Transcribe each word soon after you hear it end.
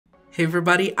Hey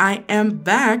everybody, I am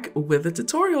back with a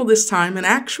tutorial this time, an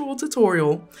actual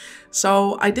tutorial.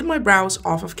 So I did my brows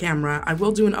off of camera. I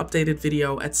will do an updated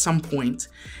video at some point.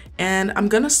 And I'm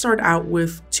gonna start out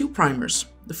with two primers.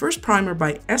 The first primer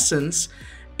by Essence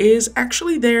is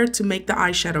actually there to make the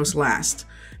eyeshadows last.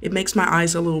 It makes my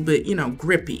eyes a little bit,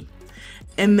 grippy.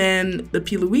 And then the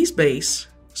Plouise base,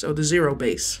 so the zero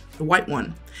base, the white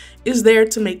one, is there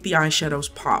to make the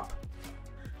eyeshadows pop.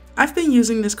 I've been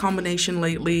using this combination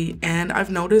lately and I've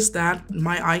noticed that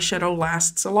my eyeshadow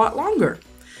lasts a lot longer.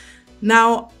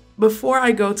 Now, before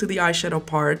I go to the eyeshadow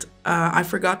part, I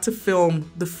forgot to film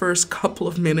the first couple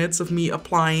of minutes of me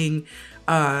applying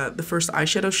the first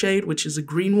eyeshadow shade, which is a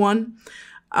green one.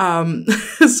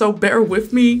 So bear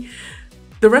with me.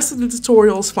 The rest of the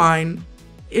tutorial is fine.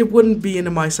 It wouldn't be a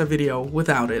Namaisa video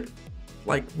without it,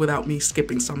 like without me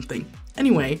skipping something.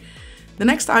 Anyway, the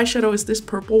next eyeshadow is this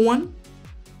purple one.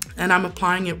 And I'm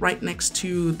applying it right next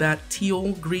to that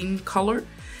teal green color.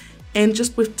 And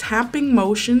just with tapping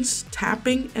motions,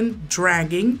 tapping and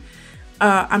dragging,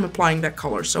 I'm applying that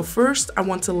color. So first I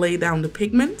want to lay down the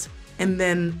pigment and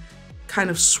then kind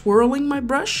of swirling my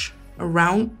brush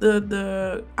around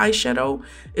the eyeshadow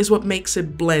is what makes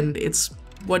it blend. It's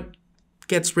what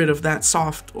gets rid of that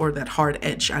soft or that hard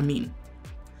edge, I mean.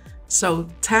 So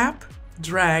tap,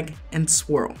 drag, and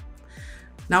swirl.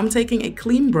 Now I'm taking a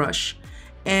clean brush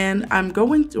and I'm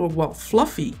going to,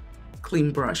 fluffy clean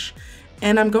brush,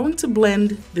 and I'm going to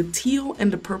blend the teal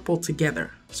and the purple together.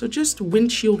 So just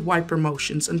windshield wiper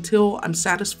motions until I'm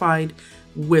satisfied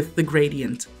with the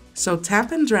gradient. So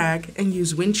tap and drag and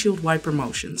use windshield wiper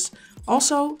motions.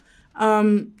 Also,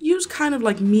 use kind of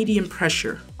like medium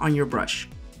pressure on your brush.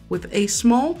 With a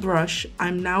small brush,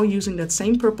 I'm now using that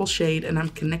same purple shade and I'm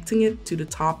connecting it to the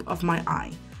top of my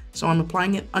eye. So I'm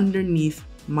applying it underneath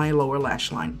my lower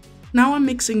lash line. Now I'm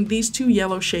mixing these two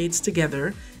yellow shades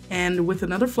together, and with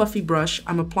another fluffy brush,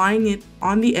 I'm applying it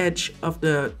on the edge of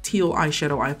the teal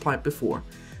eyeshadow I applied before,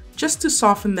 just to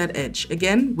soften that edge.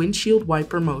 Again, windshield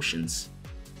wiper motions.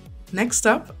 Next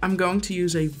up, I'm going to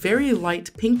use a very light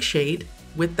pink shade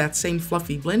with that same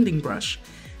fluffy blending brush,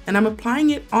 and I'm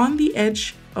applying it on the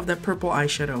edge of that purple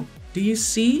eyeshadow. Do you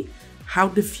see how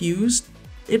diffused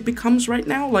it becomes right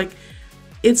now? Like,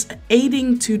 it's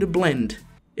aiding to the blend,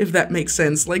 if that makes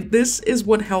sense. Like, this is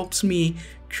what helps me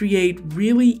create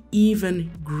really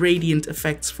even gradient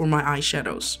effects for my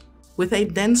eyeshadows. With a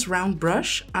dense round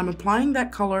brush, I'm applying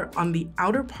that color on the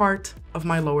outer part of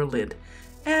my lower lid.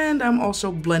 And I'm also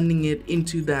blending it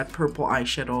into that purple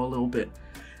eyeshadow a little bit.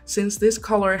 Since this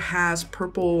color has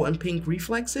purple and pink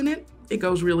reflex in it, it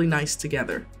goes really nice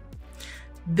together.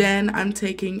 Then I'm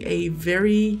taking a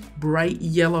very bright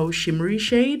yellow shimmery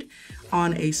shade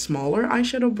on a smaller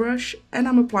eyeshadow brush, and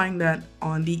I'm applying that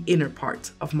on the inner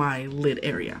part of my lid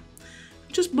area.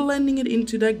 Just blending it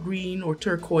into that green or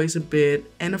turquoise a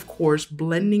bit, and of course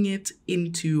blending it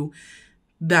into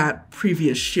that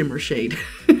previous shimmer shade.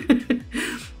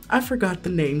 I forgot the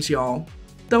names, y'all.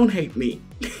 Don't hate me.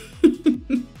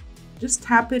 Just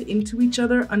tap it into each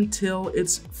other until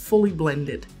it's fully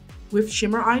blended. With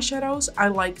shimmer eyeshadows, I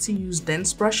like to use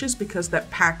dense brushes because that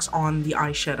packs on the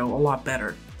eyeshadow a lot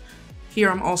better. Here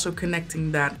I'm also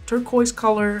connecting that turquoise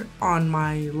color on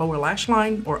my lower lash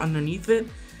line or underneath it.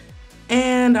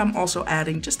 And I'm also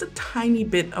adding just a tiny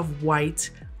bit of white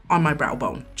on my brow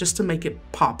bone, just to make it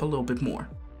pop a little bit more.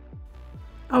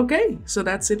 Okay, so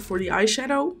that's it for the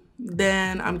eyeshadow.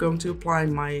 Then I'm going to apply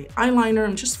my eyeliner.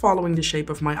 I'm just following the shape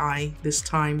of my eye this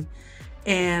time.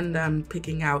 And I'm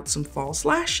picking out some false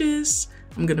lashes.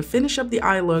 I'm gonna finish up the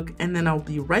eye look and then I'll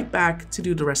be right back to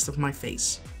do the rest of my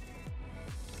face.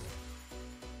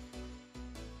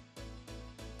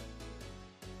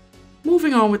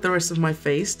 Moving on with the rest of my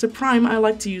face, to prime I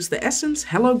like to use the Essence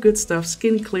Hello Good Stuff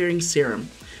Skin Clearing Serum.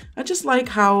 I just like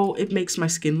how it makes my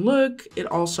skin look. It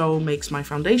also makes my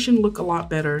foundation look a lot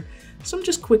better. So I'm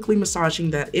just quickly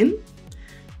massaging that in.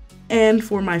 And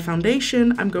for my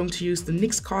foundation, I'm going to use the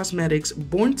NYX Cosmetics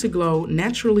Born to Glow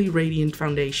Naturally Radiant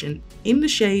Foundation in the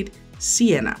shade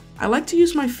Sienna. I like to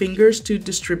use my fingers to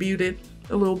distribute it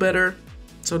a little better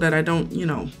so that I don't,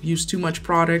 use too much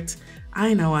product.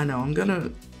 I know, I'm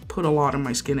gonna put a lot on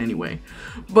my skin anyway.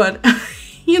 But,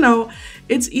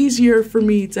 it's easier for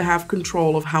me to have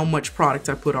control of how much product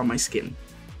I put on my skin.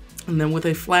 And then with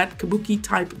a flat kabuki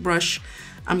type brush,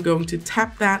 I'm going to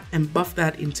tap that and buff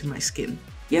that into my skin.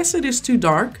 Yes, it is too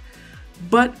dark,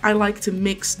 but I like to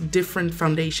mix different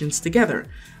foundations together.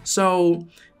 So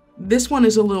this one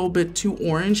is a little bit too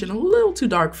orange and a little too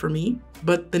dark for me,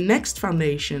 but the next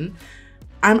foundation,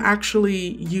 I'm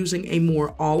actually using a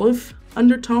more olive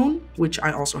undertone, which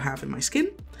I also have in my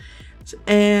skin.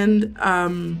 And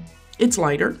It's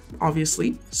lighter,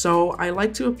 obviously, so I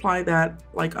like to apply that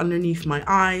like underneath my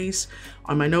eyes,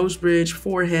 on my nose bridge,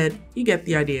 forehead. You get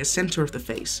the idea, center of the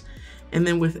face. And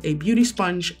then with a beauty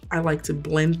sponge, I like to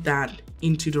blend that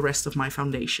into the rest of my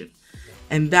foundation.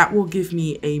 And that will give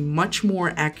me a much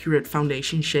more accurate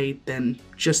foundation shade than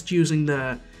just using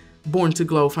the Born to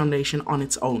Glow foundation on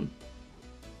its own.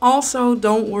 Also,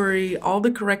 don't worry, all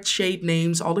the correct shade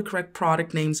names, all the correct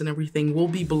product names and everything will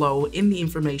be below in the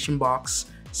information box,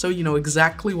 so you know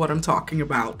exactly what I'm talking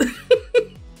about.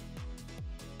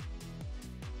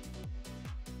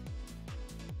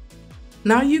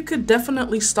 Now you could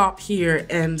definitely stop here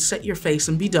and set your face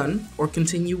and be done, or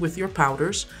continue with your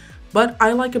powders, but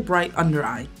I like a bright under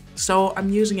eye. So I'm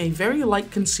using a very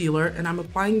light concealer and I'm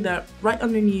applying that right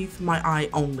underneath my eye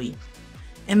only.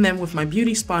 And then with my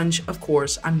beauty sponge, of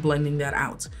course, I'm blending that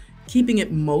out, keeping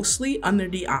it mostly under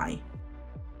the eye.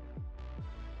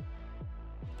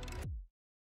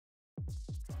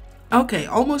 Okay,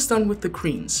 almost done with the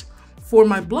creams. For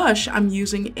my blush, I'm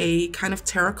using a kind of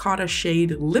terracotta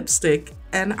shade lipstick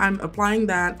and I'm applying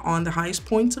that on the highest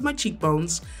points of my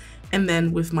cheekbones. And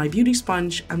then with my beauty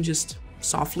sponge, I'm just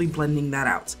softly blending that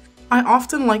out. I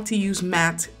often like to use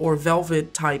matte or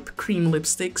velvet type cream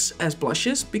lipsticks as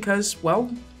blushes because, well,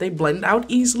 they blend out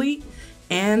easily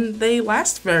and they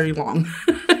last very long.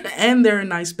 And they're a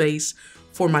nice base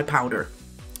for my powder,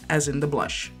 as in the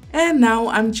blush. And now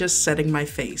I'm just setting my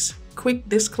face. Quick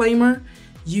disclaimer,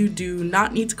 you do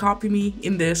not need to copy me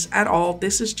in this at all.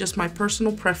 This is just my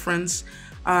personal preference.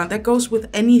 That goes with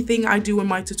anything I do in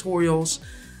my tutorials.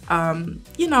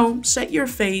 You know, set your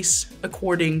face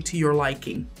according to your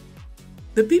liking.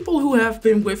 The people who have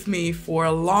been with me for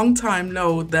a long time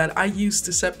know that I used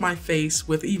to set my face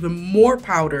with even more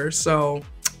powder, so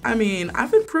I mean,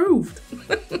 I've improved.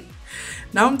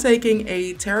 Now I'm taking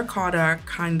a terracotta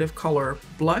kind of color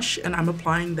blush and I'm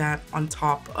applying that on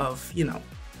top of, you know,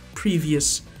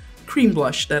 previous cream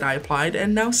blush that I applied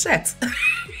and now set.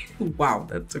 Wow,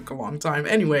 that took a long time.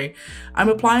 Anyway, I'm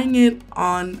applying it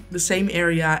on the same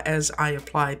area as I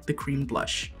applied the cream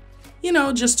blush. You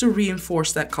know, just to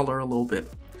reinforce that color a little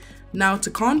bit. Now to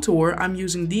contour, I'm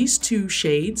using these two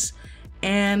shades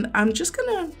and I'm just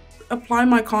gonna apply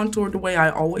my contour the way I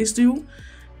always do.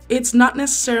 It's not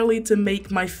necessarily to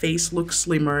make my face look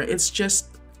slimmer, it's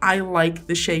just I like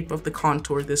the shape of the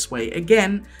contour this way.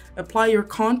 Again, apply your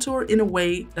contour in a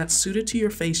way that's suited to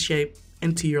your face shape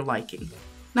and to your liking.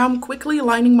 Now I'm quickly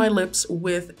lining my lips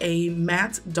with a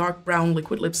matte dark brown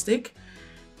liquid lipstick.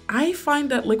 I find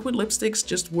that liquid lipsticks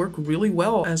just work really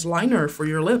well as liner for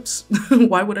your lips.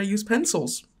 Why would I use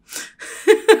pencils?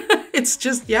 It's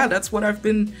just, yeah, that's what I've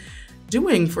been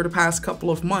doing for the past couple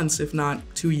of months, if not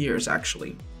 2 years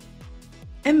actually.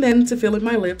 And then to fill in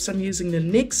my lips, I'm using the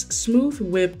NYX Smooth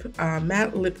Whip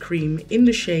Matte Lip Cream in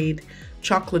the shade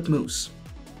Chocolate Mousse.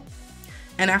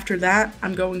 And after that,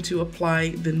 I'm going to apply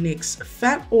the NYX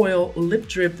Fat Oil Lip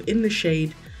Drip in the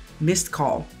shade Missed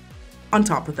Call on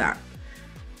top of that.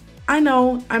 I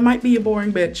know I might be a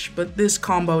boring bitch, but this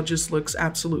combo just looks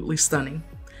absolutely stunning.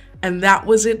 And that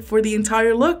was it for the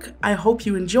entire look. I hope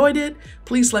you enjoyed it.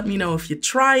 Please let me know if you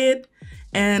try it.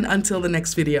 And until the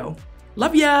next video,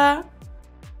 love ya!